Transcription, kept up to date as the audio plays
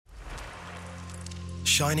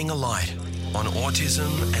shining a light on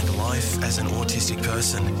autism and life as an autistic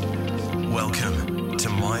person. Welcome to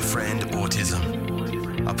My Friend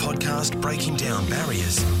Autism, a podcast breaking down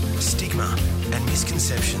barriers, stigma, and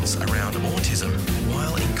misconceptions around autism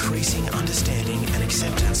while increasing understanding and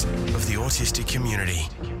acceptance of the autistic community.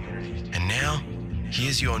 And now,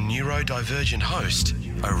 here's your neurodivergent host,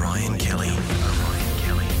 Orion Kelly.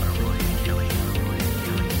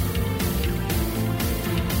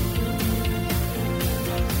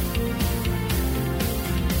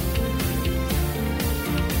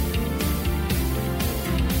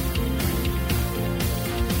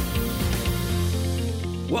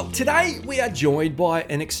 Well, today we are joined by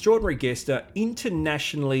an extraordinary guest,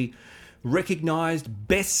 internationally recognised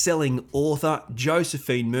best-selling author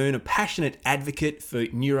Josephine Moon, a passionate advocate for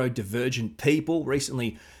neurodivergent people,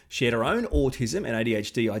 recently shared her own autism and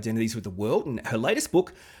ADHD identities with the world. And her latest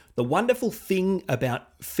book, The Wonderful Thing About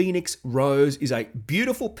Phoenix Rose, is a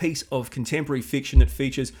beautiful piece of contemporary fiction that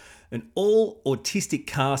features an all-autistic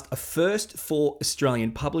cast, a first for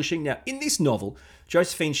Australian publishing. Now, in this novel,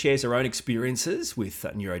 Josephine shares her own experiences with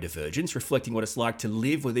neurodivergence, reflecting what it's like to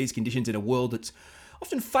live with these conditions in a world that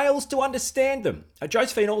often fails to understand them.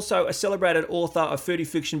 Josephine, also a celebrated author of foodie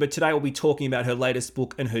fiction, but today we'll be talking about her latest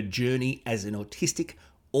book and her journey as an autistic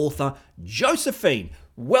author. Josephine,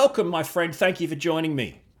 welcome, my friend. Thank you for joining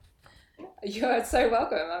me. You're so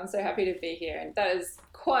welcome. I'm so happy to be here. And that is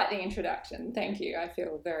quite the introduction. Thank you. I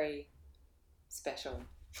feel very special.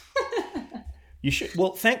 You should.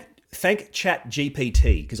 Well, thank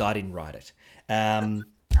ChatGPT, because I didn't write it.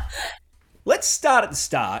 Let's start at the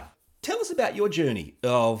start. Tell us about your journey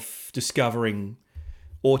of discovering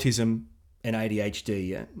autism and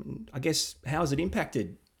ADHD. I guess, how has it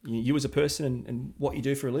impacted you as a person and what you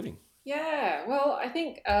do for a living? Yeah, well, I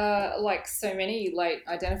think like so many late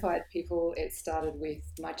identified people, it started with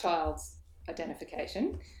my child's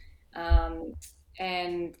identification. And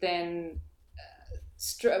then,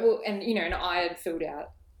 and I had filled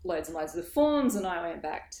out loads and loads of the forms, and I went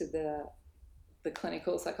back to the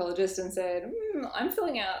clinical psychologist and said, I'm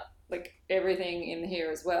filling out like everything in here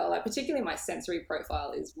as well. Like particularly my sensory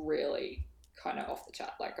profile is really kind of off the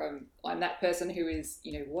chart. Like I'm that person who is,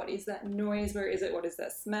 what is that noise? Where is it? What is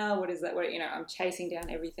that smell? What is that? I'm chasing down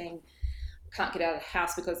everything. Can't get out of the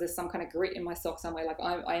house because there's some kind of grit in my sock somewhere. Like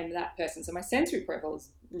I am that person. So my sensory profile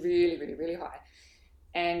is really, really, really high.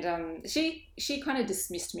 And she kind of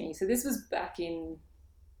dismissed me. So this was back in,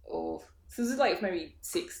 this was like maybe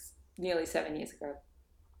nearly 7 years ago.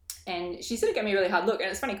 And she sort of gave me a really hard look.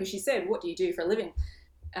 And it's funny because she said, what do you do for a living?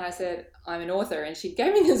 And I said, I'm an author. And she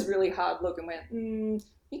gave me this really hard look and went,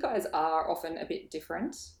 you guys are often a bit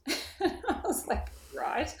different. I was like,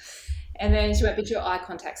 right. And then she went, but your eye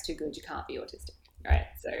contact's too good. You can't be autistic, right?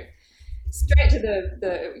 So straight to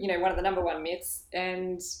the one of the number one myths,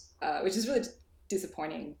 and which is really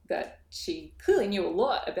disappointing that she clearly knew a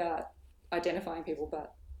lot about identifying people,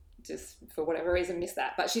 but just for whatever reason missed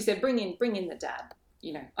that. But she said, bring in the dad.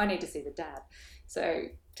 I need to see the dad. So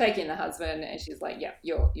take in the husband, and she's like, yeah,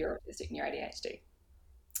 you're autistic and you're ADHD.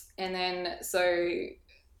 And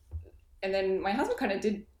then my husband kind of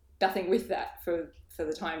did nothing with that for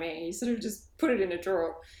the time being. He sort of just put it in a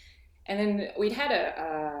drawer. And then we'd had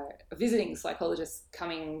a visiting psychologist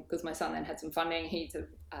coming because my son then had some funding. He's a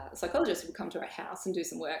psychologist who would come to our house and do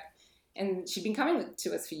some work. And she'd been coming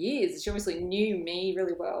to us for years. She obviously knew me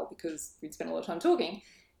really well because we'd spent a lot of time talking.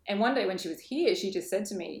 And one day when she was here, she just said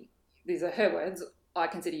to me, these are her words, I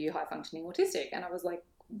consider you high-functioning autistic. And I was like,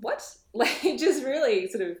 what? Like, just really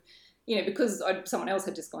sort of, because someone else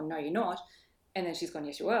had just gone, no, you're not. And then she's gone,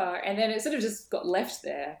 yes, you are. And then it sort of just got left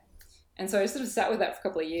there. And so I sort of sat with that for a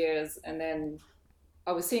couple of years. And then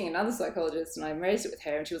I was seeing another psychologist and I raised it with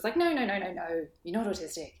her. And she was like, no, you're not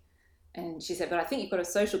autistic. And she said, but I think you've got a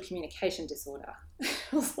social communication disorder.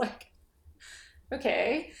 I was like,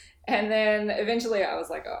 okay. And then eventually I was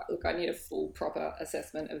like, oh, look, I need a full proper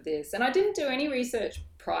assessment of this. And I didn't do any research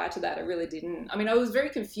prior to that. I really didn't. I mean, I was very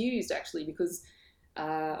confused actually because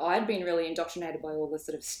I'd been really indoctrinated by all the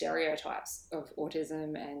sort of stereotypes of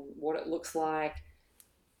autism and what it looks like.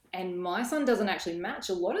 And my son doesn't actually match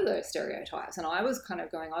a lot of those stereotypes. And I was kind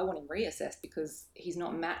of going, I want him reassessed because he's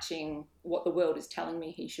not matching what the world is telling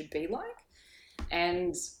me he should be like.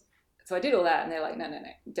 And so I did all that and they're like, no,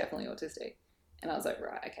 definitely autistic. And I was like,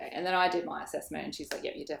 right, okay. And then I did my assessment and she's like,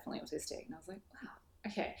 yeah, you're definitely autistic. And I was like, wow,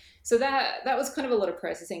 okay. So that was kind of a lot of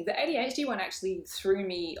processing. The ADHD one actually threw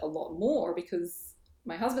me a lot more because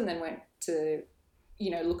my husband then went to,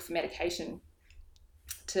 look for medication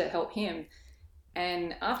to help him.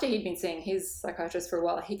 And after he'd been seeing his psychiatrist for a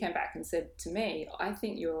while, he came back and said to me, I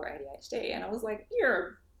think you're ADHD. And I was like,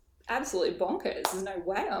 you're absolutely bonkers. There's no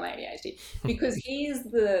way I'm ADHD because he is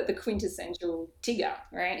the quintessential Tigger,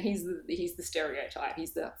 right? He's the stereotype.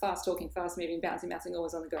 He's the fast talking, fast moving, bouncing,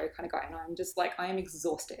 always on the go kind of guy. And I'm just like, I am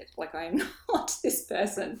exhausted. Like, I am not this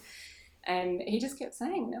person. And he just kept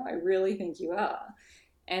saying, no, I really think you are.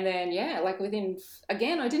 And then, yeah, like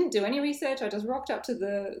again, I didn't do any research. I just rocked up to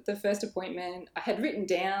the first appointment. I had written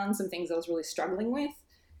down some things I was really struggling with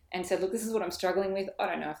and said, look, this is what I'm struggling with. I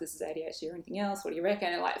don't know if this is ADHD or anything else. What do you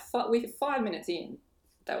reckon? And like with 5 minutes in,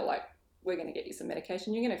 they were like, we're going to get you some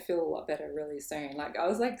medication. You're going to feel a lot better really soon. Like, I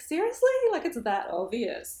was like, seriously? Like, it's that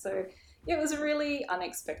obvious. So yeah, it was a really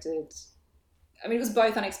unexpected. I mean, it was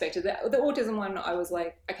both unexpected. The autism one, I was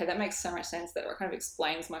like, okay, that makes so much sense. That kind of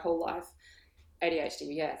explains my whole life. ADHD,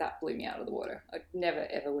 yeah, that blew me out of the water. I never,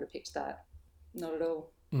 ever would have picked that. Not at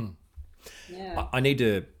all. Mm. Yeah. I need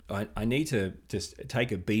to just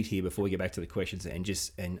take a beat here before we get back to the questions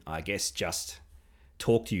and I guess just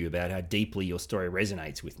talk to you about how deeply your story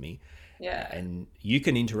resonates with me. Yeah. And you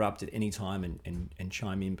can interrupt at any time and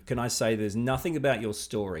chime in. Can I say there's nothing about your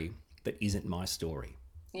story that isn't my story?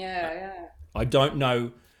 Yeah. I don't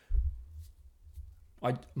know.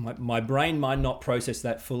 My brain might not process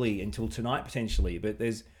that fully until tonight potentially, but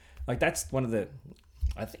there's like that's one of the.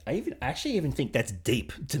 I actually even think that's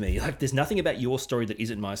deep to me. Like, there's nothing about your story that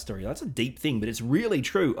isn't my story. That's a deep thing, but it's really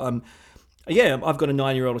true. Yeah, I've got a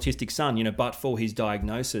 9-year-old autistic son. You know, but for his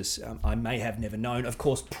diagnosis, I may have never known. Of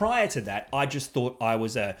course, prior to that, I just thought I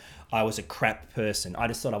was a crap person. I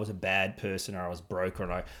just thought I was a bad person, or I was broke,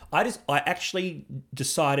 or I actually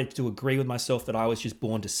decided to agree with myself that I was just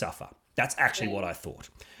born to suffer. That's actually what I thought.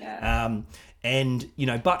 Yeah. And you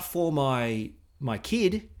know, but for my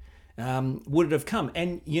kid. Would it have come?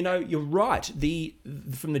 And you know, you're right.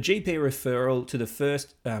 From the GP referral to the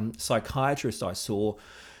first psychiatrist I saw,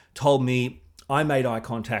 told me I made eye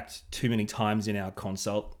contact too many times in our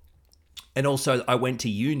consult, and also I went to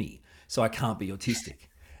uni, so I can't be autistic.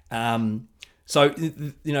 So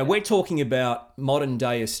you know, we're talking about modern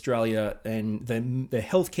day Australia and the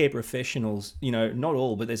healthcare professionals. You know, not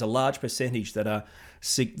all, but there's a large percentage that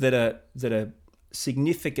are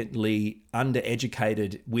significantly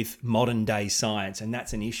undereducated with modern day science, and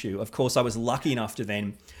that's an issue. Of course, I was lucky enough to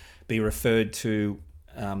then be referred to,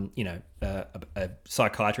 a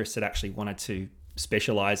psychiatrist that actually wanted to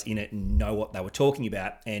specialize in it and know what they were talking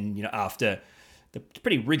about. And you know, after the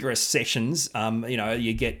pretty rigorous sessions,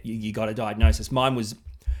 you got a diagnosis. Mine was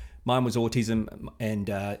autism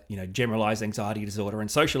and generalized anxiety disorder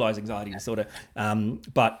and socialized anxiety disorder.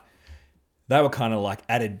 But they were kind of like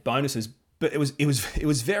added bonuses. But it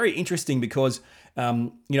was very interesting because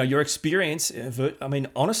your experience. I mean,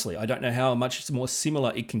 honestly, I don't know how much more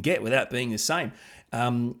similar it can get without being the same.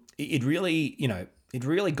 It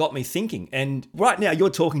really got me thinking. And right now, you're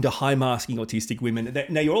talking to high masking autistic women.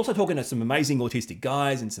 Now, you're also talking to some amazing autistic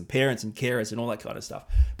guys and some parents and carers and all that kind of stuff.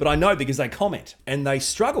 But I know because they comment and they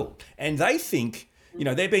struggle and they think. You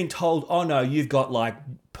know, they're being told, oh no, you've got like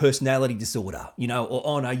personality disorder, or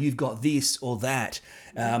oh no, you've got this or that.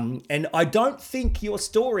 And I don't think your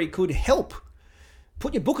story could help.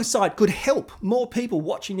 Put your book aside, could help more people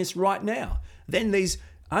watching this right now than these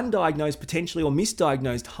undiagnosed, potentially, or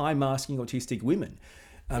misdiagnosed high masking autistic women.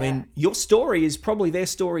 I mean, your story is probably their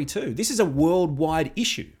story too. This is a worldwide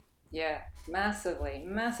issue. Yeah, massively.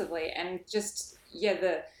 And just,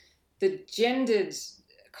 the gendered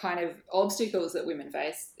kind of obstacles that women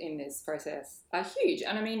face in this process are huge.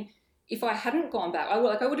 And I mean, if I hadn't gone back, I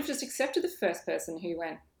would have just accepted the first person who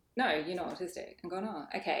went, no, you're not autistic, and gone, oh,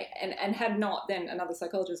 okay. And had not then another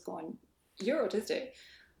psychologist gone, you're autistic,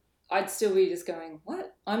 I'd still be just going,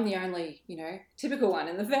 what? I'm the only, typical one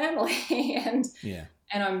in the family.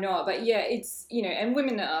 and I'm not. But yeah, it's, and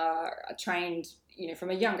women are trained,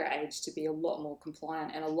 from a younger age to be a lot more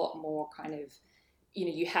compliant and a lot more kind of,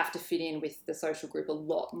 you have to fit in with the social group a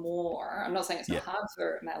lot more. I'm not saying it's not hard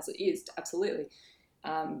for males, it is, absolutely.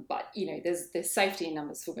 But, there's safety in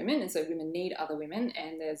numbers for women, and so women need other women,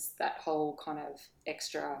 and there's that whole kind of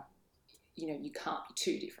extra, you can't be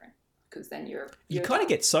too different because then you kind of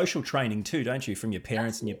get social training too, don't you, from your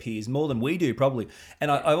parents and your peers, more than we do probably. And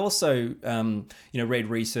I also, read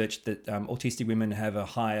research that autistic women have a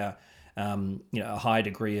higher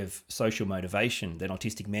degree of social motivation than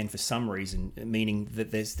autistic men for some reason, meaning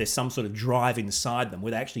that there's some sort of drive inside them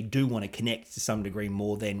where they actually do want to connect to some degree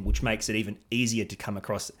more than, which makes it even easier to come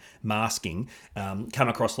across masking, come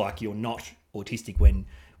across like you're not autistic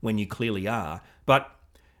when you clearly are. But,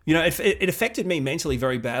 it affected me mentally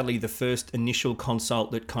very badly, the first initial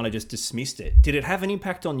consult that kind of just dismissed it. Did it have an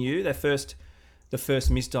impact on you, the first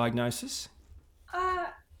misdiagnosis?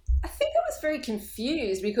 I think I was very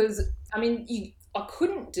confused because, I mean, I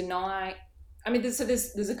couldn't deny. I mean,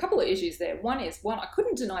 there's a couple of issues there. One, I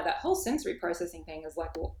couldn't deny that whole sensory processing thing is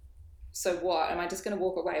like, well, so what? Am I just going to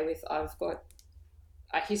walk away with I've got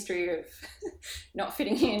a history of not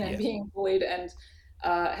fitting in and being bullied and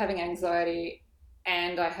having anxiety,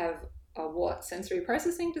 and I have a sensory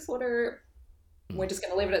processing disorder? We're just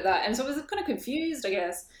going to leave it at that. And so I was kind of confused, I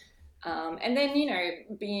guess. And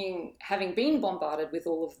then, having been bombarded with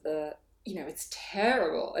all of the, it's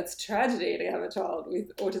terrible. It's tragedy to have a child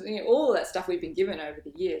with autism, all of that stuff we've been given over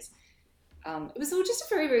the years. It was all just a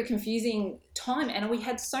very, very confusing time. And we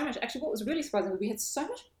had so much, actually what was really surprising was we had so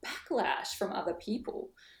much backlash from other people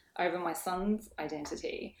over my son's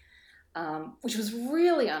identity, which was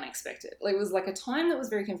really unexpected. It was like a time that was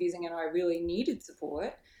very confusing and I really needed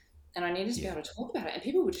support. And I needed to be able to talk about it. And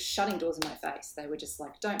people were just shutting doors in my face. They were just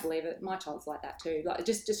like, don't believe it. My child's like that too. Like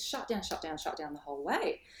just shut down the whole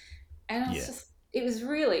way. And I was it was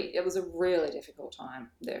a really difficult time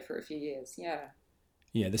there for a few years. Yeah.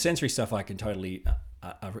 Yeah. The sensory stuff I can totally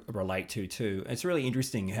relate to too. It's really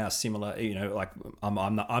interesting how similar, like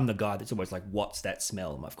I'm the guy that's always like, what's that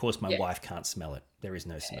smell? Of course, my wife can't smell it. There is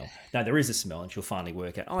no smell. No, there is a smell, and she'll finally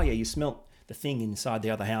work out, oh yeah, you smelt the thing inside the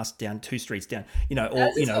other house down 2 streets down,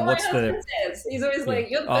 what's the... He's always like,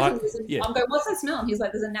 you're the person I'm going, what's that smell? And he's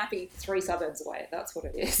like, there's a nappy 3 suburbs away. That's what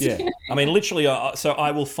it is. Yeah. I mean, literally, so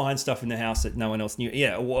I will find stuff in the house that no one else knew.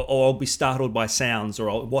 Yeah. Or I'll be startled by sounds,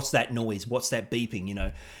 or what's that noise? What's that beeping?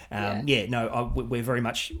 We're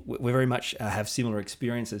very much have similar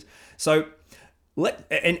experiences. So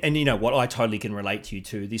and you know what, I totally can relate to you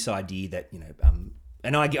too, this idea that,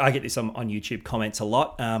 and I get this on YouTube comments a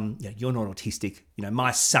lot. You're not autistic.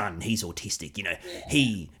 My son, he's autistic.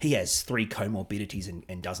 He has 3 comorbidities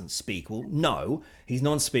and doesn't speak. Well, no, he's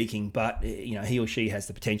non-speaking, but he or she has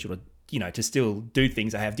the potential to to still do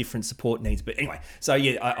things. They have different support needs. But anyway, so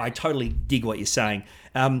I totally dig what you're saying.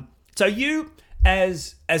 So you,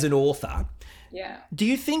 as an author, do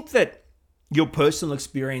you think that your personal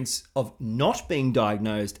experience of not being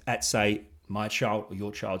diagnosed at, say, my child or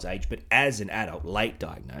your child's age, but as an adult, late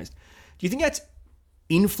diagnosed, do you think that's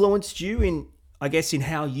influenced you in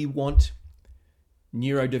how you want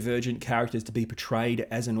neurodivergent characters to be portrayed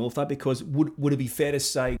as an author? Because would it be fair to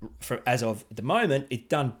say, as of the moment, it's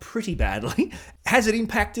done pretty badly? Has it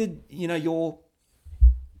impacted, your...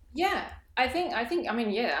 Yeah, I think,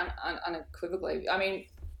 unequivocally. I mean,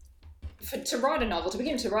 to write a novel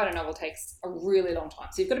takes a really long time.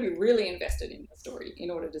 So you've got to be really invested in the story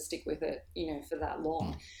in order to stick with it, for that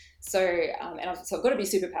long. So, I've got to be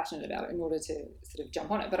super passionate about it in order to sort of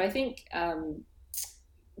jump on it. But I think,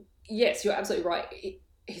 yes, you're absolutely right.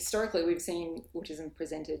 Historically, we've seen autism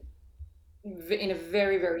presented in a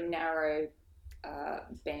very, very narrow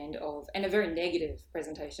band of, and a very negative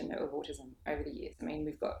presentation of autism over the years. I mean,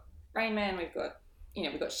 we've got Rain Man, we've got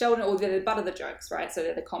Sheldon, or they're the butt of the jokes, right? So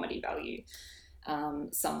they're the comedy value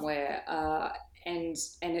somewhere. And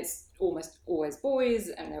it's almost always boys,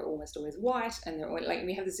 and they're almost always white, and they're always,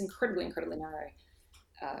 we have this incredibly, incredibly narrow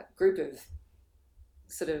group of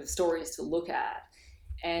sort of stories to look at.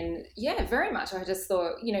 And yeah, very much. I just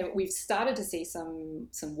thought, we've started to see some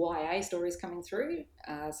YA stories coming through.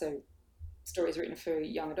 So stories written for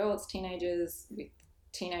young adults, teenagers, with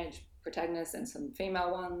teenage protagonists and some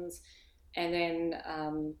female ones. And then, I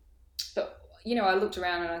looked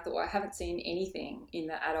around and I thought, well, I haven't seen anything in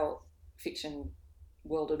the adult fiction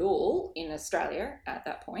world at all in Australia at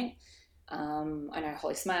that point. I know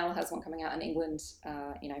Holly Smale has one coming out in England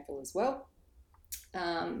in April as well.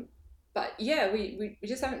 But yeah, we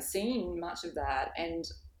just haven't seen much of that. And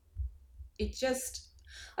it just,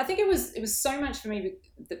 I think it was so much for me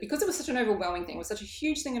that because it was such an overwhelming thing, it was such a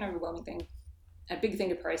huge thing, an overwhelming thing, a big thing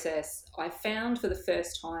to process. I found for the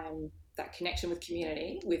first time that connection with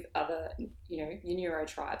community, with other, your neuro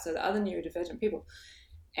tribe, so the other neurodivergent people.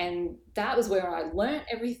 And that was where I learned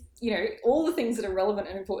all the things that are relevant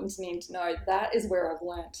and important to me to know. That is where I've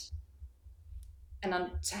learned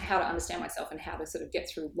and to how to understand myself and how to sort of get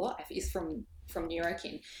through life is from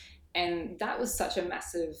neurokin. And that was such a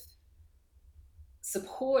massive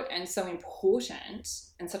support and so important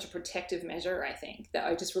and such a protective measure, I think, that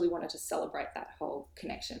I just really wanted to celebrate that whole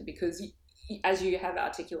connection, because as you have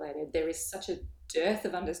articulated, there is such a dearth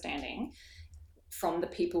of understanding from the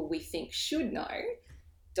people we think should know,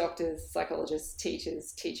 doctors, psychologists,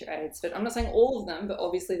 teachers, teacher aides, but I'm not saying all of them, but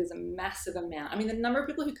obviously there's a massive amount. I mean, the number of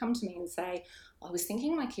people who come to me and say, I was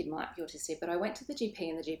thinking my kid might be autistic, but I went to the GP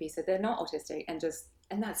and the GP said they're not autistic, and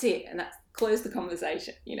that's it. And that's closed the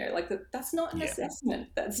conversation, that's not an assessment.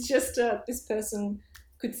 That's just this person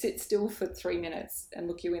could sit still for 3 minutes and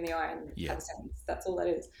look you in the eye and have a sentence. That's all that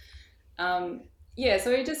is. yeah,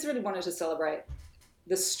 so I just really wanted to celebrate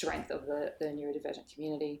the strength of the neurodivergent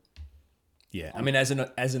community. Yeah, I mean, as an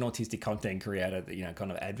autistic content creator,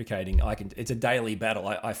 kind of advocating, it's a daily battle.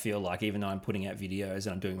 I feel like, even though I'm putting out videos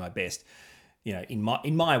and I'm doing my best, in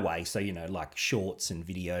my way. So, like shorts and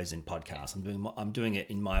videos and podcasts, I'm doing it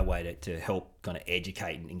in my way to help kind of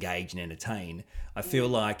educate and engage and entertain. I feel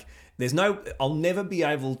like I'll never be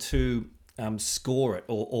able to score it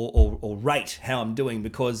or rate how I'm doing,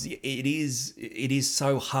 because it is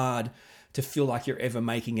so hard to feel like you're ever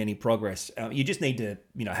making any progress. You just need to,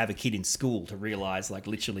 have a kid in school to realize, like,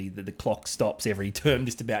 literally the clock stops every term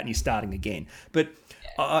just about and you're starting again. But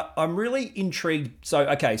I'm really intrigued. So,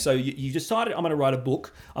 okay, so you decided, I'm going to write a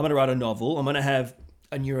book, I'm going to write a novel, I'm going to have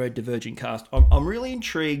a neurodivergent cast. I'm really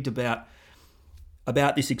intrigued about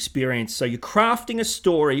this experience. So you're crafting a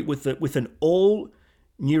story with an all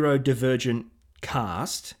neurodivergent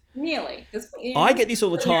cast. Nearly. I get this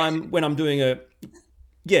all the time when I'm doing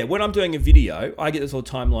when I'm doing a video. I get this all the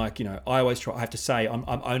time. Like, I have to say, I'm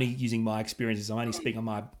only using my experiences. I'm only speaking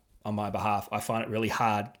on my behalf. I find it really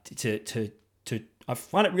hard to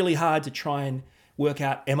try and work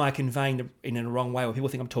out, am I conveying in a wrong way, or people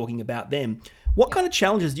think I'm talking about them? What kind of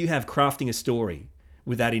challenges do you have crafting a story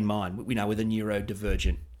with that in mind, with a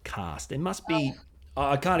neurodivergent cast? There must be,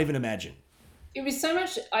 I can't even imagine. It was so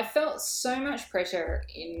much, I felt so much pressure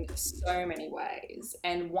in so many ways.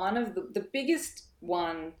 And one of the biggest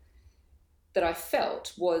one that I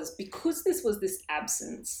felt was, because this was this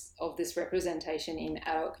absence of this representation in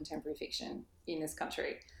adult contemporary fiction in this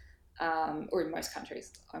country, or in most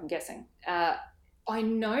countries, I'm guessing. I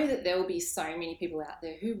know that there will be so many people out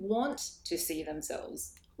there who want to see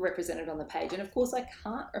themselves represented on the page. And of course, I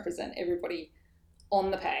can't represent everybody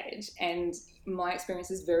on the page. And my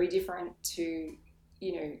experience is very different to,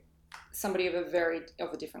 somebody of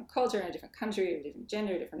a different culture, in a different country, a different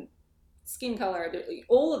gender, a different skin color,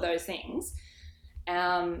 all of those things.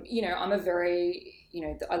 I'm a very,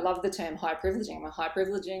 I love the term high privileging. I'm a high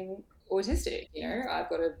privileging autistic. I've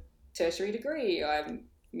got a tertiary degree. I'm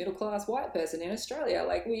middle class white person in Australia.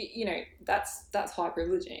 Like, that's high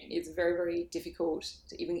privileging. It's very, very difficult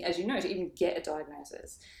to even, as to even get a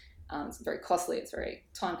diagnosis. It's very costly. It's very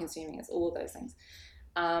time consuming. It's all of those things.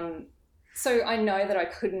 So I know that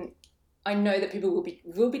I know that people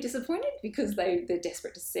will be disappointed, because they're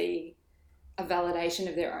desperate to see a validation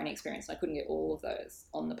of their own experience. I couldn't get all of those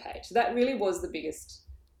on the page. So that really was the biggest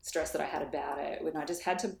stress that I had about it, when I just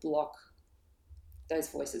had to block those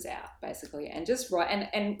voices out, basically, and just write.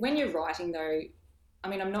 And when you're writing, though, I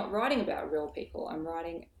mean, I'm not writing about real people. I'm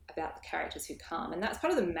writing about the characters who come. And that's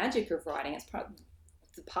part of the magic of writing. It's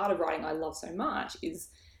the part of writing I love so much, is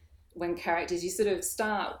when characters, you sort of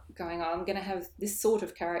start going, oh, I'm going to have this sort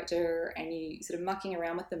of character, and you sort of mucking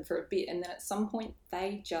around with them for a bit, and then at some point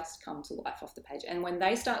they just come to life off the page. And when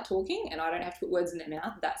they start talking and I don't have to put words in their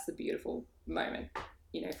mouth, that's the beautiful moment,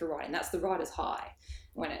 for writing. That's the writer's high,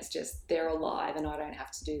 when it's just they're alive and I don't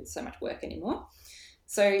have to do so much work anymore.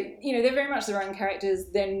 So, they're very much their own characters.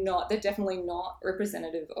 They're definitely not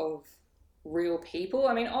representative of real people.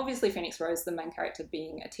 I mean, obviously Phoenix Rose, the main character,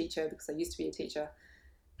 being a teacher, because I used to be a teacher,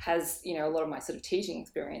 has, a lot of my sort of teaching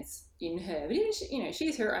experience in her. But even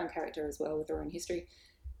she's her own character as well, with her own history.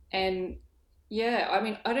 And yeah, I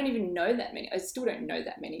mean, I don't even know that many. I still don't know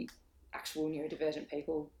that many actual neurodivergent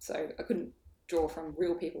people. So I couldn't draw from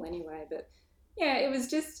real people anyway. But yeah,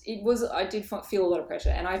 I did feel a lot of pressure.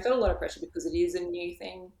 And I felt a lot of pressure because it is a new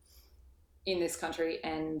thing in this country,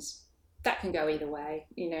 and that can go either way.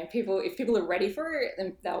 If people are ready for it,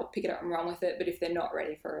 then they'll pick it up and run with it. But if they're not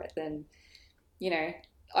ready for it, then,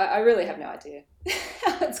 I really have no idea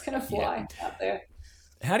how it's going to fly out there.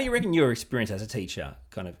 How do you reckon your experience as a teacher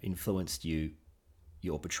kind of influenced your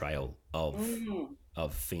portrayal of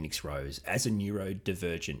Phoenix Rose as a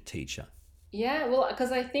neurodivergent teacher? Yeah, well,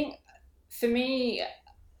 because I think for me,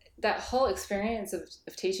 that whole experience of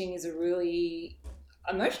teaching is a really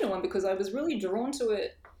emotional one, because I was really drawn to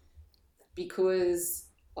it because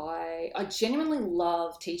I genuinely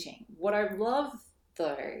love teaching. What I love,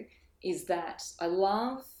 though, is that I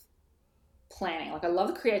love planning. Like, I love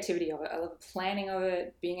the creativity of it. I love the planning of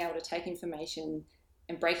it, being able to take information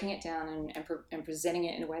and breaking it down and presenting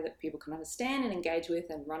it in a way that people can understand and engage with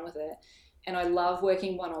and run with it. And I love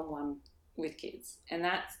working one-on-one with kids. And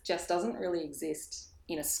that just doesn't really exist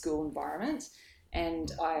in a school environment.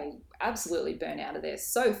 And I absolutely burn out of there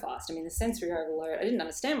so fast. I mean, the sensory overload, I didn't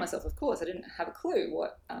understand myself, of course. I didn't have a clue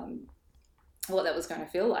what that was going to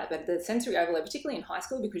feel like. But the sensory overload, particularly in high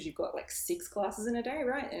school, because you've got like 6 classes in a day,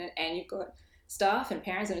 right? And you've got staff and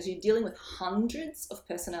parents, and as you're dealing with hundreds of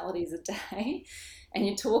personalities a day, and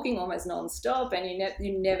you're talking almost non-stop, and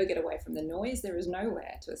you never get away from the noise. There is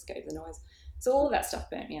nowhere to escape the noise. So all of that stuff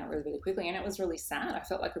burnt me out really, really quickly, and it was really sad. I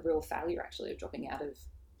felt like a real failure, actually, of dropping out of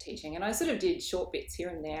teaching. And I sort of did short bits here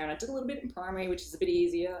and there, and I did a little bit in primary, which is a bit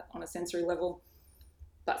easier on a sensory level,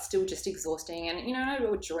 but still just exhausting. And, you know, I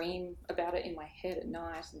would dream about it in my head at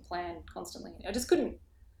night and plan constantly. I just couldn't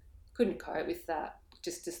cope with that,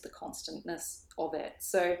 just the constantness of it.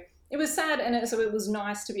 So it was sad, and so it was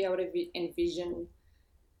nice to be able to envision,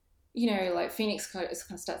 you know, like Phoenix kind of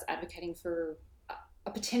starts advocating for a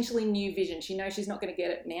potentially new vision. She knows she's not going to get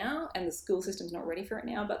it now, and the school system's not ready for it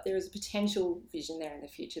now, but there is a potential vision there in the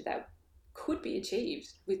future that could be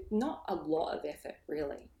achieved with not a lot of effort,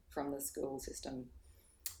 really, from the school system.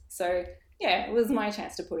 So, yeah, it was my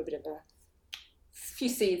chance to put a bit of a few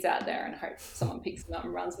seeds out there and hope someone picks them up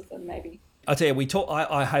and runs with them, maybe. I'll tell you,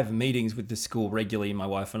 I have meetings with the school regularly, my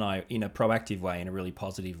wife and I, in a proactive way, in a really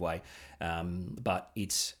positive way. But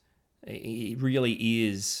it really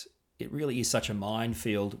is such a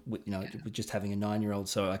minefield, with just having a 9-year-old.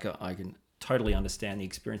 So I can totally understand the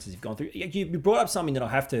experiences you've gone through. You brought up something that I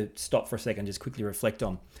have to stop for a second, just quickly reflect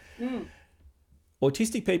on.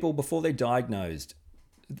 Autistic people, before they're diagnosed,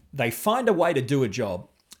 they find a way to do a job.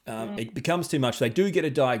 It becomes too much. They do get a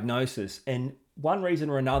diagnosis, and one reason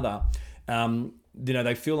or another,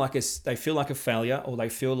 they feel like a failure, or they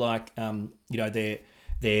feel like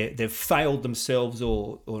they've failed themselves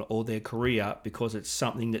or their career because it's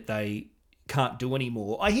something that they can't do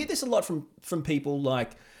anymore. I hear this a lot from people,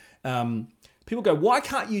 like people go, "Why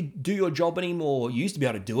can't you do your job anymore? You used to be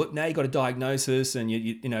able to do it. Now you got a diagnosis, and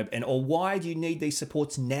or why do you need these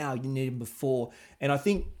supports now? You didn't need them before." And I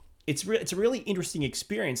think it's a really interesting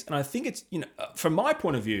experience, and I think it's, from my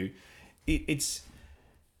point of view, it's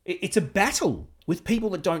a battle with people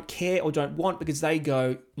that don't care or don't want, because they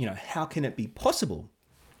go, how can it be possible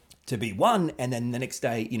to be one, and then the next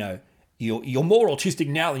day, you're more autistic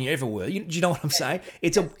now than you ever were. Do you know what I'm saying?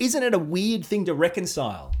 Isn't it a weird thing to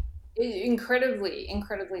reconcile?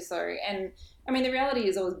 Incredibly so. And I mean, the reality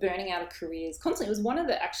is I was burning out of careers constantly. It was one of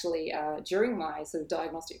the, actually, during my sort of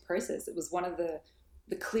diagnostic process, it was one of the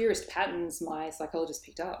clearest patterns my psychologist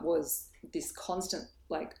picked up, was this constant,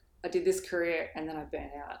 like, I did this career and then I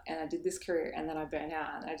burned out, and I did this career and then I burned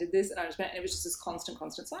out, and I did this and I just burnt, and it was just this constant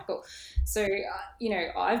cycle. So,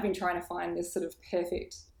 I've been trying to find this sort of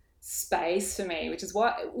perfect space for me, which is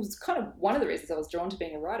why it was kind of one of the reasons I was drawn to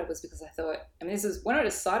being a writer, was because I thought, this is when I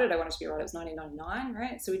decided I wanted to be a writer, it was 1999,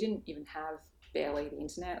 right? So we didn't even have barely the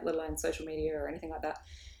internet, let alone social media or anything like that.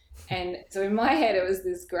 And so in my head, it was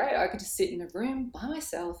this great, I could just sit in a room by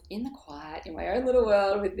myself in the quiet, in my own little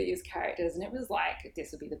world with these characters. And it was like,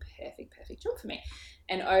 this would be the perfect job for me.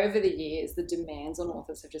 And over the years, the demands on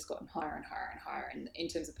authors have just gotten higher and higher and higher in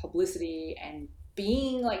terms of publicity and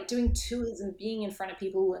being, like, doing tours and being in front of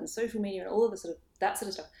people and social media and all of that sort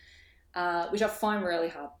of stuff, which I find really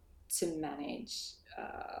hard to manage.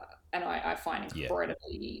 And I find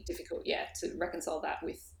incredibly difficult, to reconcile that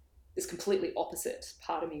with this completely opposite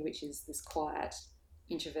part of me, which is this quiet,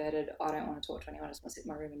 introverted, I don't want to talk to anyone, I just want to sit in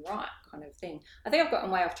my room and write kind of thing. I think I've gotten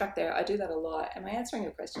way off track there. I do that a lot. Am I answering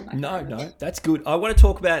your question? No, that's good. I want to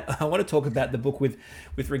talk about the book with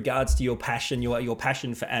regards to your passion, your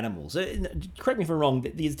passion for animals. Correct me if I'm wrong.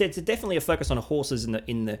 There's definitely a focus on horses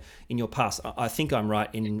in your past. I think I'm right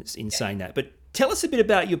in saying that. But tell us a bit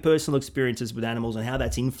about your personal experiences with animals and how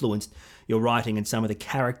that's influenced your writing and some of the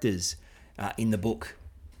characters in the book.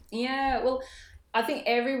 Yeah, well, I think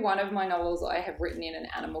every one of my novels I have written in an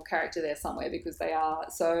animal character there somewhere, because they are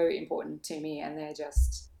so important to me, and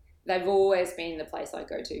they've always been the place I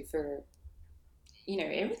go to for,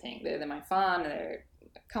 everything. They're my fun. They're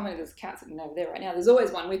coming. There's cats sitting over there right now. There's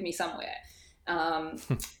always one with me somewhere.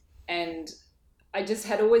 And I just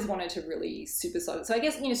had always wanted to really supersize it. So I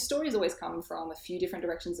guess, stories always come from a few different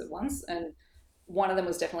directions at once. And one of them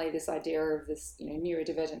was definitely this idea of this,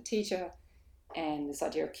 neurodivergent teacher and this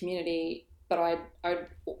idea of community. But I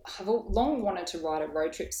have long wanted to write a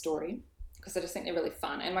road trip story, because I just think they're really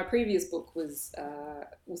fun. And my previous book was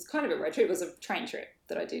kind of a road trip. It was a train trip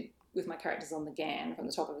that I did with my characters on the GAN from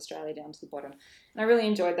the top of Australia down to the bottom. And I really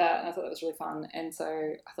enjoyed that, and I thought that was really fun. And so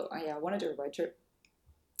I thought, I want to do a road trip.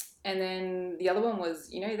 And then the other one was,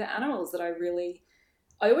 the animals that I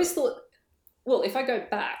always thought, well, if I go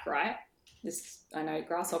back, right, I know,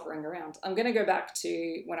 grasshoppering around, I'm going to go back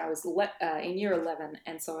to when I was in year 11,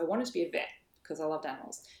 and so I wanted to be a vet because I loved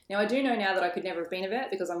animals. Now, I do know now that I could never have been a vet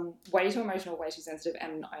because I'm way too emotional, way too sensitive,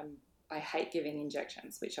 and I hate giving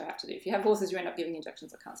injections, which I have to do. If you have horses, you end up giving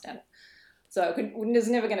injections. I can't stand it. So I was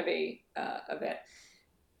never going to be a vet.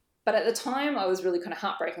 But at the time, I was really kind of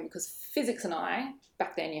heartbroken because physics and I,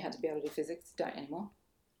 back then you had to be able to do physics, don't anymore.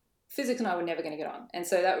 Physics and I were never going to get on. And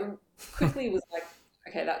so that quickly was like,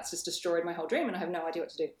 okay, that's just destroyed my whole dream and I have no idea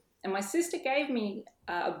what to do. And my sister gave me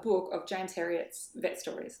a book of James Herriot's vet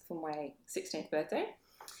stories for my 16th birthday.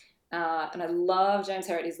 And I love James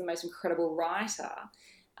Herriot. He's the most incredible writer.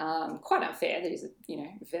 Quite unfair that he's a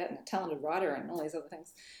vet and a talented writer and all these other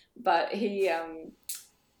things. But he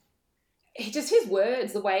just, his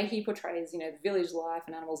words, the way he portrays, village life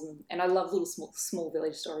and animals, and I love little small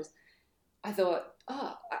village stories. I thought,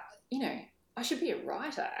 I should be a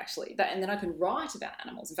writer actually, and then I can write about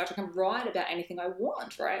animals. In fact, I can write about anything I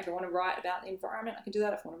want, right? If I want to write about the environment, I can do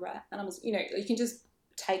that. If I want to write animals, you can just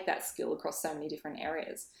take that skill across so many different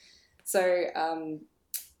areas. So,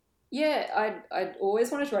 I'd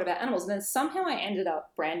always wanted to write about animals, and then somehow I ended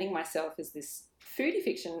up branding myself as this foodie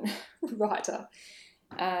fiction writer.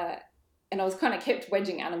 And I was kind of kept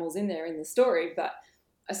wedging animals in there in the story, but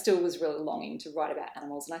I still was really longing to write about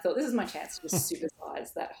animals. And I thought, this is my chance to just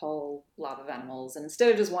supersize that whole love of animals. And instead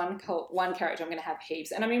of just one character, I'm going to have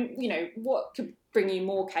heaps. And I mean, what could bring you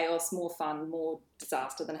more chaos, more fun, more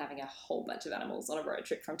disaster than having a whole bunch of animals on a road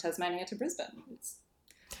trip from Tasmania to Brisbane?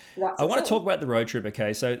 I want to talk about the road trip.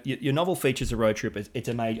 Okay, so your novel features a road trip. It's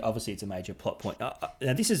a major plot point. Now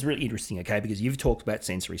this is really interesting. Okay, because you've talked about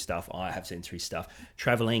sensory stuff. I have sensory stuff.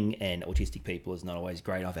 Traveling and autistic people is not always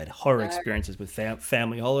great. I've had horror experiences with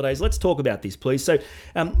family holidays. Let's talk about this, please. So,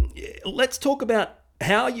 let's talk about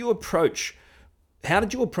how did you approach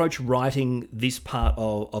writing this part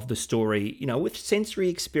of the story? With sensory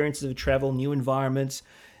experiences of travel, new environments,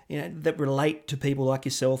 that relate to people like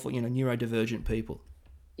yourself or neurodivergent people.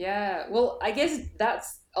 Yeah, well, I guess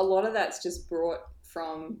a lot of that's just brought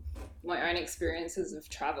from my own experiences of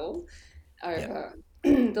travel over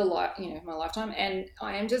my lifetime. And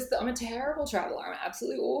I'm a terrible traveler. I'm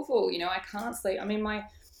absolutely awful. I can't sleep. I mean,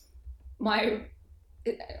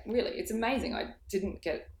 really, it's amazing. I didn't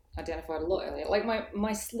get identified a lot earlier. Like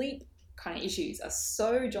my sleep kind of issues are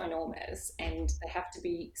so ginormous, and they have to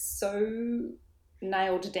be so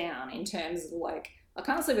nailed down in terms of I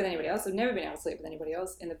can't sleep with anybody else. I've never been able to sleep with anybody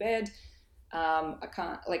else in the bed. I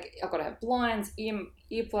can't, I've got to have blinds,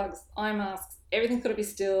 earplugs, eye masks. Everything's got to be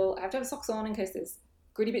still. I have to have socks on in case there's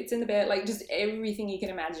gritty bits in the bed. Just everything you can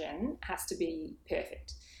imagine has to be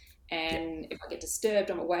perfect. And if I get disturbed,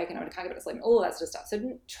 I'm awake and I can't get back to sleep and all that sort of stuff.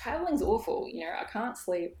 So traveling's awful. I can't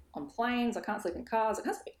sleep on planes. I can't sleep in cars. I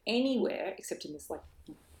can't sleep anywhere except in this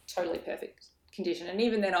totally perfect condition. And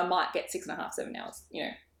even then I might get 6.5, 7 hours,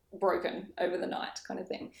 broken over the night kind of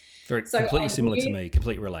thing. Completely similar to me.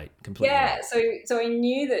 Completely relate. So I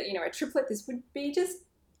knew that a trip like this would be just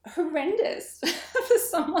horrendous for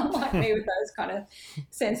someone like me with those kind of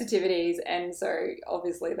sensitivities. And so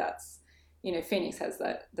obviously that's Phoenix has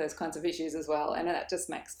those kinds of issues as well, and that just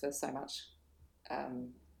makes for so much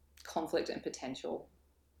conflict and potential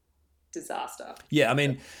disaster. Yeah, I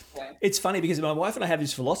mean, it's funny because my wife and I have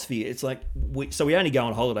this philosophy. It's like we only go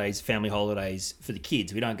on holidays, family holidays for the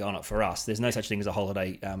kids. We don't go on it for us. There's no such thing as a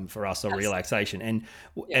holiday for us or relaxation.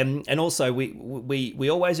 And also we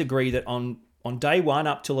always agree that on day one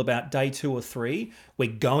up till about day 2 or 3,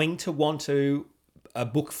 we're going to want to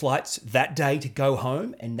book flights that day to go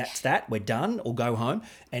home, and that's that. We're done, or go home.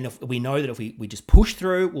 And if we know that if we just push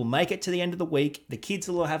through, we'll make it to the end of the week. The kids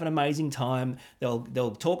will have an amazing time.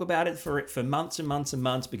 They'll talk about it for months and months and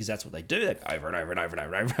months, because that's what they do. They go over and over and over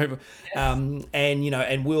and over and over. Yes.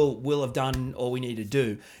 And we'll have done all we need to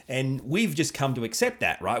do. And we've just come to accept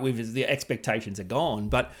that, right? The expectations are gone.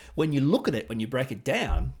 But when you look at it, when you break it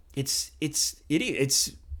down, it's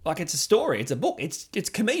like it's a story, it's a book, it's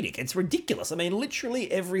comedic, it's ridiculous. I mean,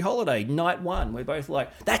 literally every holiday, night one, we're both like,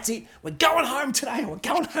 that's it, we're going home today, we're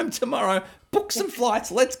going home tomorrow, book some flights,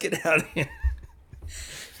 let's get out of here.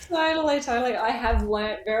 Totally. I have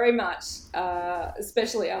learnt very much,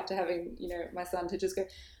 especially after having, my son, to just go,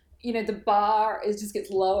 the bar just gets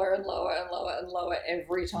lower and lower and lower and lower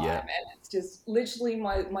every time. Yeah. And it's just literally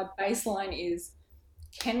my baseline is,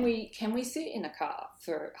 Can we sit in a car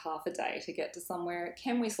for half a day to get to somewhere?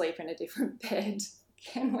 Can we sleep in a different bed?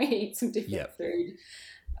 Can we eat some different food?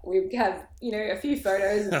 We have, a few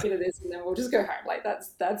photos and a bit of this, and then we'll just go home.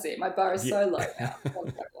 That's it. My bar is so low now.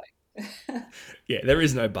 Yeah, there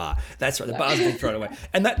is no bar. That's right. The bar's been thrown away,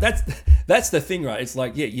 and that's the thing, right? It's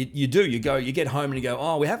like, you get home and you go,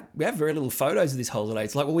 oh, we have very little photos of this holiday.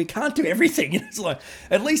 It's like, well, we can't do everything. It's like,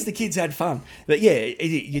 at least the kids had fun. But yeah,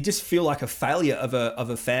 you just feel like a failure of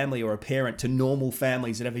a family or a parent to normal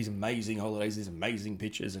families that have these amazing holidays, these amazing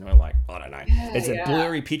pictures, and we're like, I don't know. It's a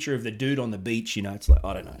blurry picture of the dude on the beach. It's like,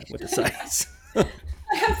 I don't know what to say.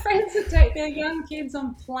 have friends that take their young kids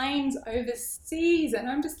on planes overseas, and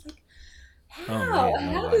I'm just like, Oh how?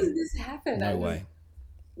 man, no How way. does this happen? No way.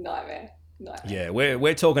 Nightmare. Yeah,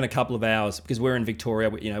 we're talking a couple of hours because we're in Victoria.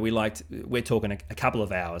 We're talking a couple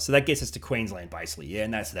of hours, so that gets us to Queensland basically. Yeah,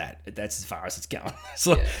 and that's that. That's as far as it's going.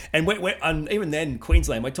 So, Yeah. and even then,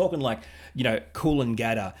 Queensland, we're talking like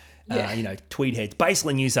Coolangatta, Tweed Heads,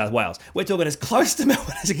 basically New South Wales. We're talking as close to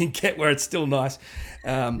Melbourne as you can get, where it's still nice.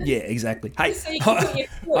 Yeah, exactly. Hey, So you can put your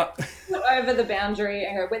foot over the boundary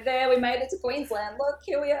and go, we're there, we made it to Queensland, look,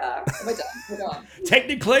 here we are. And we're done.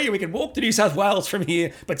 Technically, we can walk to New South Wales from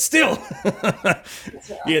here, but still. That's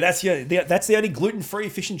right. Yeah, that's the only gluten-free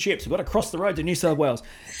fish and chips. We've got to cross the road to New South Wales.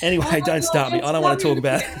 Anyway, Oh my don't God, start me. I don't want to talk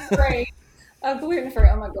about it. gluten-free. Gluten-free,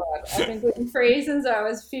 oh my God. I've been gluten-free since I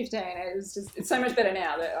was 15. It's so much better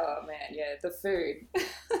now. But, oh man, yeah, the food.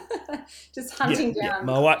 Just hunting down.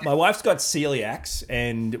 My wife's got celiacs,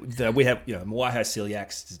 and we have, my wife has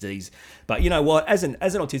celiac disease. But you know what? As an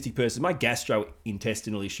autistic person, my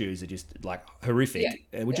gastrointestinal issues are just like horrific,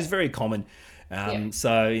 which is very common.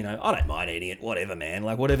 So, I don't mind eating it, whatever, man.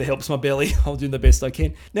 Like, whatever helps my belly, I'll do the best I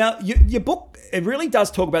can. Now, your book, it really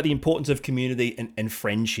does talk about the importance of community and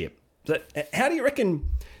friendship. So how do you reckon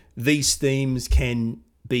these themes can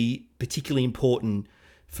be particularly important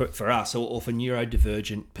for us or for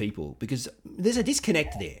neurodivergent people? Because there's a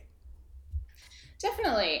disconnect there.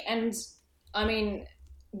 Definitely. And, I mean,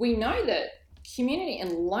 we know that community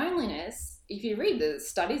and loneliness, if you read the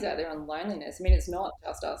studies out there on loneliness, I mean, it's not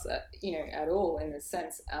just us, at all in this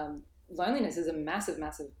sense. Loneliness is a massive,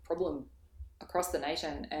 massive problem across the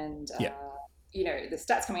nation. And, the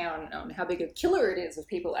stats coming out on how big a killer it is of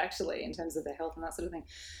people actually in terms of their health and that sort of thing.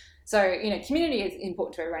 So, community is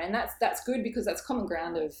important to everyone. And that's good because that's common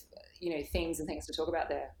ground of, themes and things to talk about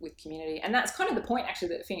there with community. And that's kind of the point actually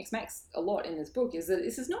that Phoenix makes a lot in this book, is that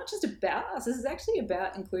this is not just about us. This is actually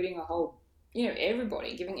about including a whole,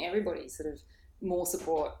 everybody, giving everybody sort of more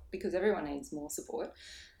support, because everyone needs more support.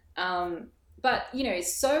 But,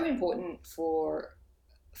 it's so important for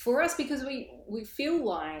us because we feel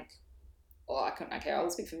like, I'll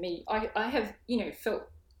speak for me. I have, felt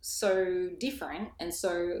so different and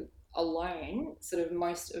so alone sort of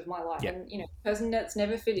most of my life. And, person that's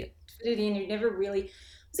never fitted in, who never really, I was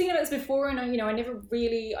thinking about this before, and, I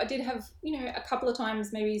did have, a couple of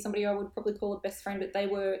times, maybe somebody I would probably call a best friend, but they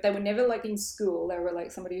were never like in school. They were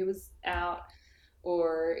like somebody who was out,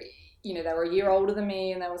 or, they were a year older than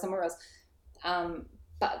me and they were somewhere else.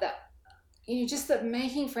 But that, just that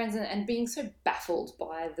making friends and being so baffled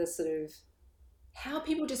by the sort of how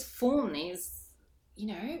people just form these,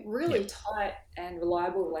 really tight and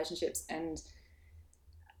reliable relationships, and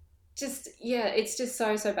just, it's just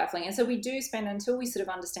so, so baffling. And so we do spend, until we sort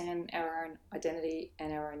of understand our own identity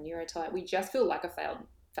and our own neurotype, we just feel like a failed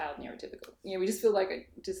neurotypical. We just feel like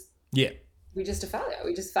we're just a failure.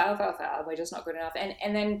 We just fail. We're just not good enough.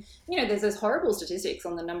 And then, there's those horrible statistics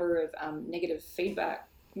on the number of negative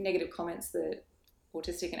comments that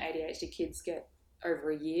autistic and ADHD kids get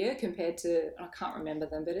over a year compared to, I can't remember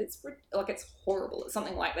them, but it's horrible. It's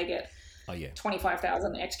something like they get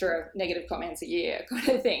 25,000 extra negative comments a year kind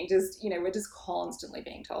of thing. Just, we're just constantly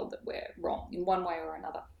being told that we're wrong in one way or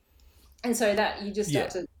another. And so that you just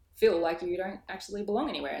start to feel like you don't actually belong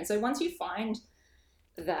anywhere. And so once you find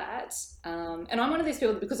that, and I'm one of these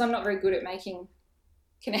people, because I'm not very good at making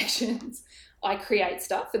connections, I create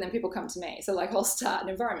stuff and then people come to me. So like I'll start an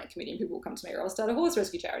environment committee and people will come to me, or I'll start a horse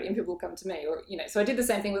rescue charity and people will come to me, or, so I did the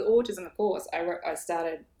same thing with autism, of course. I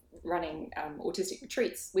started running autistic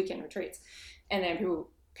retreats, weekend retreats, and then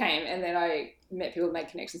people came, and then I met people, made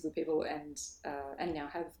connections with people, and now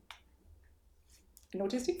have an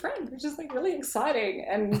autistic friend, which is like really exciting.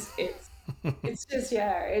 And it's just,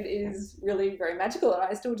 it is really very magical. And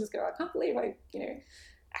I still just go, I can't believe I,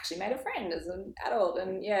 actually made a friend as an adult.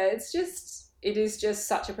 And it is just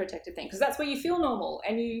such a protected thing, because that's where you feel normal,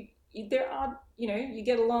 and you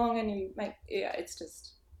get along and you make, it's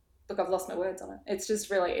just, look, I've lost my words on it. It's just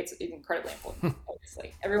really, it's incredibly important.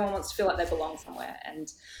 Obviously, everyone wants to feel like they belong somewhere, and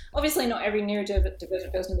obviously not every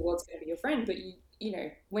neurodivergent person in the world is going to be your friend, but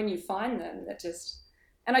when you find them, that just,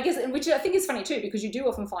 and I guess, which I think is funny too, because you do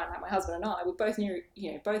often find, like my husband and I, we're both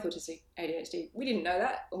both autistic, ADHD. We didn't know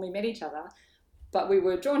that when we met each other, but we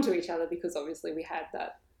were drawn to each other because obviously we had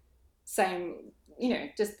that same,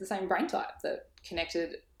 just the same brain type that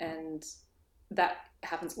connected. And that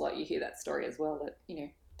happens a lot. You hear that story as well, that,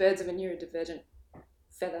 birds of a neurodivergent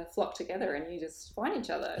feather flock together and you just find each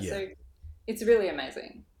other. Yeah. So it's really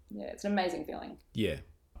amazing. Yeah, it's an amazing feeling. Yeah.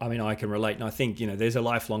 I mean, I can relate, and I think there's a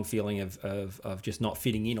lifelong feeling of just not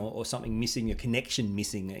fitting in, or something missing, a connection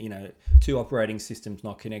missing. Two operating systems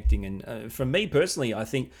not connecting, and for me personally, I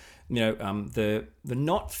think the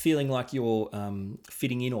not feeling like you're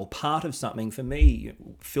fitting in or part of something, for me,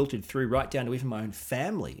 filtered through right down to even my own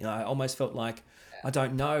family. I almost felt like I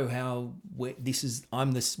don't know how this is.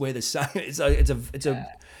 I'm this where the same.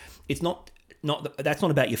 It's not that's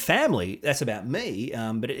not about your family. That's about me.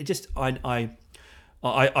 But it just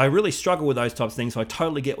I really struggle with those types of things. So I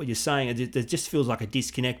totally get what you're saying. It just feels like a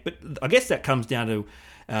disconnect. But I guess that comes down to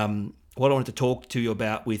what I wanted to talk to you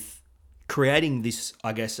about with creating this,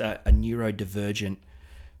 I guess, a neurodivergent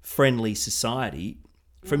friendly society.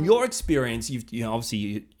 From your experience,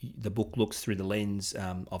 obviously the book looks through the lens,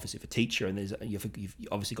 obviously, of a teacher, and you've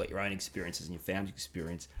obviously got your own experiences and your family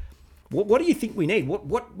experience. What do you think we need?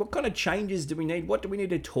 What kind of changes do we need? What do we need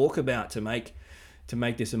to talk about to make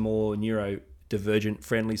this a more neurodivergent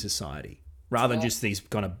friendly society, rather than just these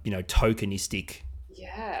kind of tokenistic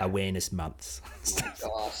awareness months? Oh my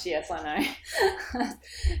gosh, yes, I know.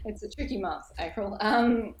 It's a tricky month, April.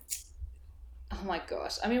 Oh my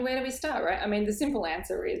gosh. I mean, where do we start, right? I mean, the simple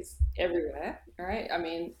answer is everywhere, right? I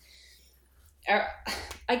mean,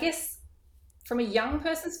 I guess from a young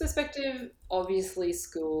person's perspective, obviously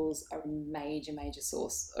schools are a major, major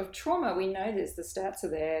source of trauma. We know this. The stats are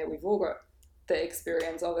there. We've all got the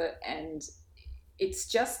experience of it, and it's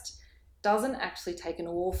just doesn't actually take an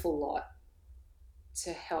awful lot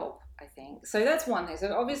to help, I think. So that's one thing.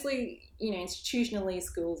 So obviously, institutionally,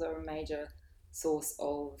 schools are a major source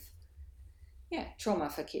of trauma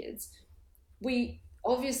for kids. We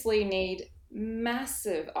obviously need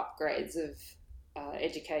massive upgrades of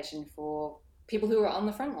education for people who are on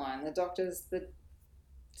the front line, the doctors, the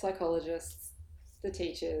psychologists, the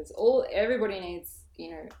teachers, everybody needs,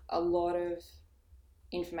 a lot of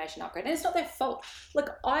information upgrade. And it's not their fault. Look,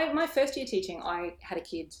 my first year teaching, I had a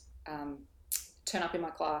kid turn up in my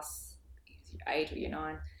class, year 8 or year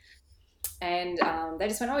 9, and they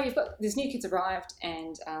just went, "Oh, you've got this new kid's arrived,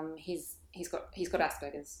 and he's got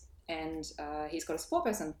Asperger's, and he's got a support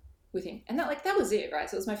person with him." And that was it, right?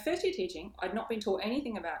 So it was my first year teaching. I'd not been taught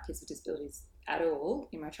anything about kids with disabilities at all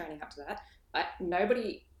in my training up to that.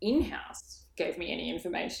 Nobody in-house gave me any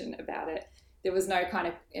information about it. There was no kind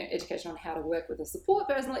of education on how to work with a support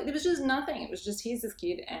person. There was just nothing. It was just, here's this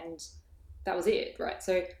kid, and that was it, right?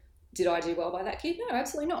 So did I do well by that kid? No,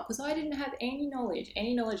 absolutely not, because I didn't have any knowledge,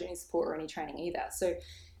 any support, or any training either. So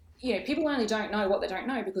people only don't know what they don't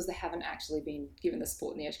know because they haven't actually been given the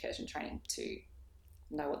support and the education training to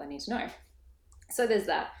know what they need to know. So there's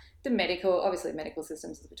that. The medical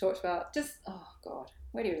systems, as we talked about, just, oh God,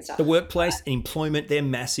 where do you even start? The workplace, employment, they're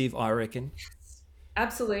massive, I reckon.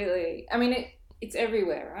 Absolutely. I mean, it's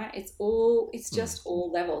everywhere, right? It's just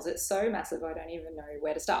all levels. It's so massive, I don't even know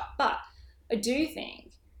where to start. But I do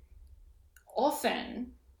think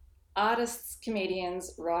often artists,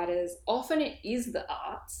 comedians, writers, often it is the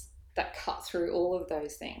arts that cut through all of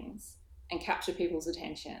those things and capture people's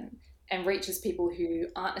attention and reaches people who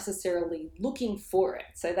aren't necessarily looking for it.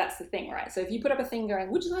 So that's the thing, right? So if you put up a thing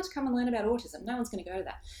going, would you like to come and learn about autism? No one's going to go to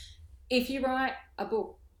that. If you write a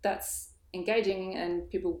book that's engaging and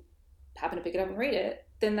people happen to pick it up and read it,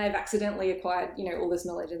 then they've accidentally acquired, all this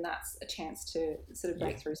knowledge, and that's a chance to sort of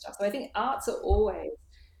break through stuff. So I think arts are always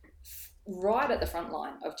right at the front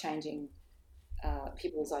line of changing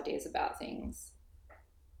people's ideas about things.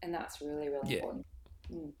 And that's really, really important.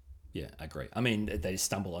 Mm. Yeah, I agree. I mean, they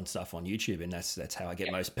stumble on stuff on YouTube, and that's how I get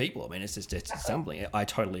most people. I mean, it's stumbling. I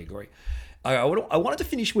totally agree. I wanted to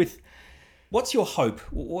finish with, what's your hope?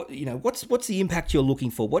 What's the impact you're looking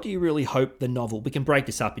for? What do you really hope the novel? We can break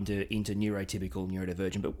this up into neurotypical,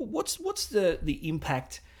 neurodivergent, but what's the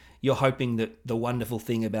impact you're hoping that the wonderful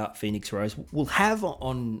thing about Phoenix Rose will have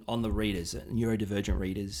on the readers, neurodivergent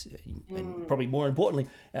readers, and probably more importantly,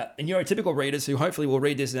 neurotypical readers who hopefully will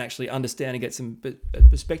read this and actually understand and get some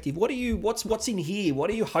perspective. What's in here?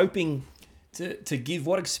 What are you hoping to give?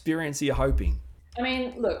 What experience are you hoping? I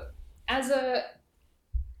mean, look, as a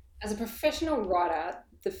professional writer,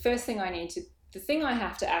 the thing I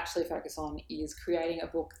have to actually focus on is creating a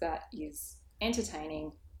book that is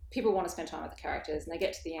entertaining. People want to spend time with the characters, and they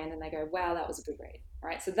get to the end and they go, wow, that was a good read,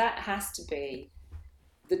 right? So that has to be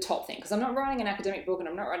the top thing, because I'm not writing an academic book and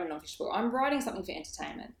I'm not writing a non-fiction book. I'm writing something for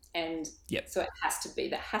entertainment. And so that has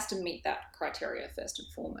to meet that criteria first and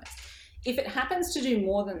foremost. If it happens to do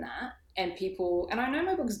more than that, and I know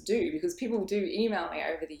my books do, because people do email me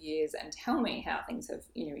over the years and tell me how things have,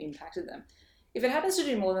 impacted them. If it happens to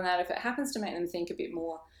do more than that, if it happens to make them think a bit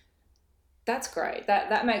more, that's great.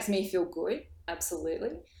 That makes me feel good,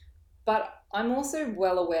 absolutely. But I'm also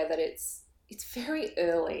well aware that it's it's very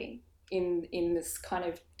early in this kind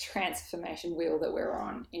of transformation wheel that we're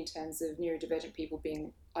on in terms of neurodivergent people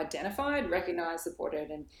being identified, recognised, supported,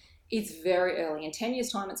 and it's very early. In 10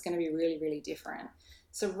 years' time, it's going to be really, really different.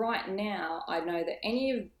 So right now, I know that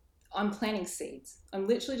I'm planting seeds. I'm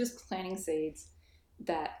literally just planting seeds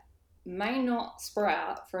that may not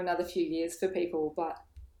sprout for another few years for people, but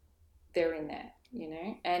they're in there,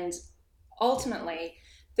 and ultimately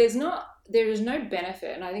there is no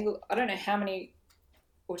benefit. And I don't know how many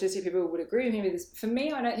autistic people would agree with me with this. For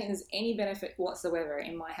me, I don't think there's any benefit whatsoever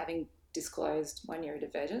in my having disclosed my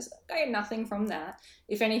neurodivergence. I get nothing from that.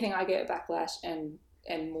 If anything, I get backlash and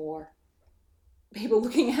more people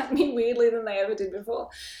looking at me weirdly than they ever did before.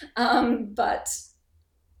 But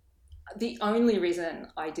the only reason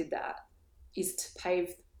I did that is to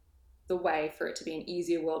pave the way for it to be an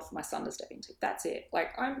easier world for my son to step into. That's it.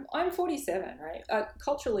 Like I'm 47, right?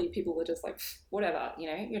 Culturally, people are just like, whatever,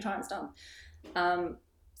 your time's done. So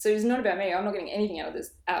it's not about me. I'm not getting anything out of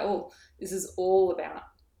this at all. This is all about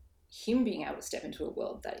him being able to step into a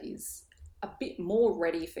world that is a bit more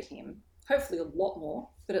ready for him. Hopefully a lot more,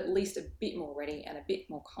 but at least a bit more ready and a bit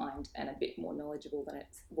more kind and a bit more knowledgeable than it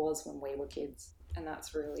was when we were kids. And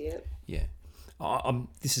that's really it. Yeah. I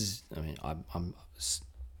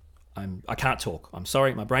can't talk. I'm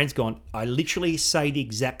sorry. My brain's gone. I literally say the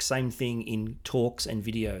exact same thing in talks and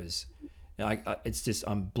videos. It's just,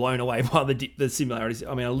 I'm blown away by the similarities.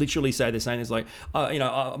 I mean, I literally say the same. It's like,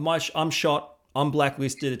 I'm shot. I'm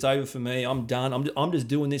blacklisted. It's over for me. I'm done. I'm just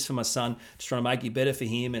doing this for my son, just trying to make it better for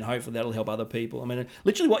him, and hopefully that'll help other people. I mean,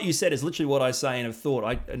 literally what you said is literally what I say and have thought.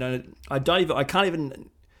 I can't even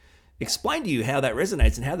explain to you how that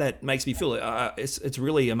resonates and how that makes me feel. It's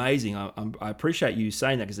really amazing. I appreciate you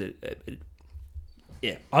saying that, because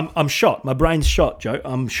I'm shot. My brain's shot, Joe.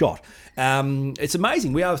 I'm shot. It's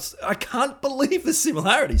amazing. I can't believe the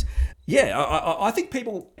similarities. Yeah, I think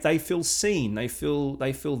people, they feel seen. They feel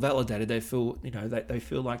validated. They feel they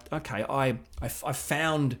feel like, okay, I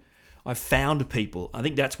found people. I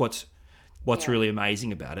think that's what's really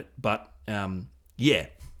amazing about it. But yeah,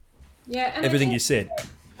 and everything you said.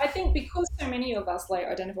 I think because so many of us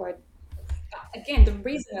identified. Again, the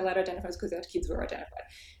reason they're identified is because our kids were identified,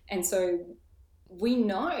 and so we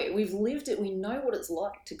know, we've lived it. We know what it's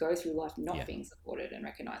like to go through life not being supported and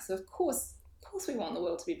recognised. So of course we want the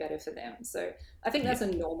world to be better for them. So I think that's a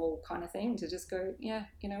normal kind of thing to just go, yeah,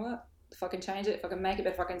 you know what? If I can change it, if I can make it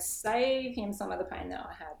better, if I can save him some of the pain that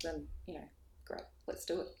I had, then great, let's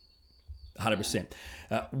do it. 100%.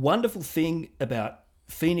 Wonderful thing about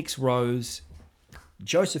Phoenix Rose,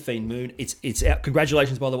 Josephine Moon. It's out.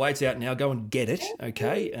 Congratulations, by the way. It's out now. Go and get it.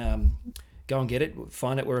 Okay. Go and get it.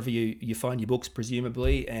 Find it wherever you find your books,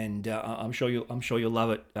 presumably, and I'm sure you'll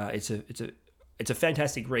love it. It's a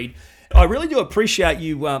fantastic read. I really do appreciate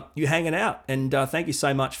you hanging out, and thank you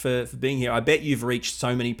so much for being here. I bet you've reached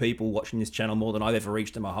so many people watching this channel, more than I've ever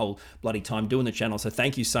reached in my whole bloody time doing the channel. So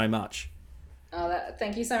thank you so much.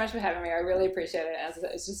 Thank you so much for having me. I really appreciate it.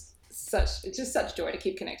 It's just such joy to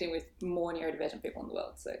keep connecting with more neurodivergent people in the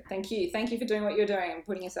world. So thank you for doing what you're doing and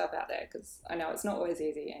putting yourself out there, because I know it's not always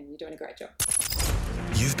easy, and you're doing a great job.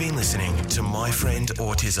 You've been listening to My Friend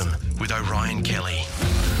Autism with Orion Kelly.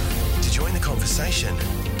 To join the conversation,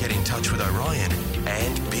 get in touch with Orion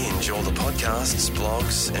and binge all the podcasts,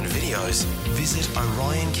 blogs and videos, visit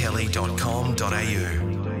orionkelly.com.au.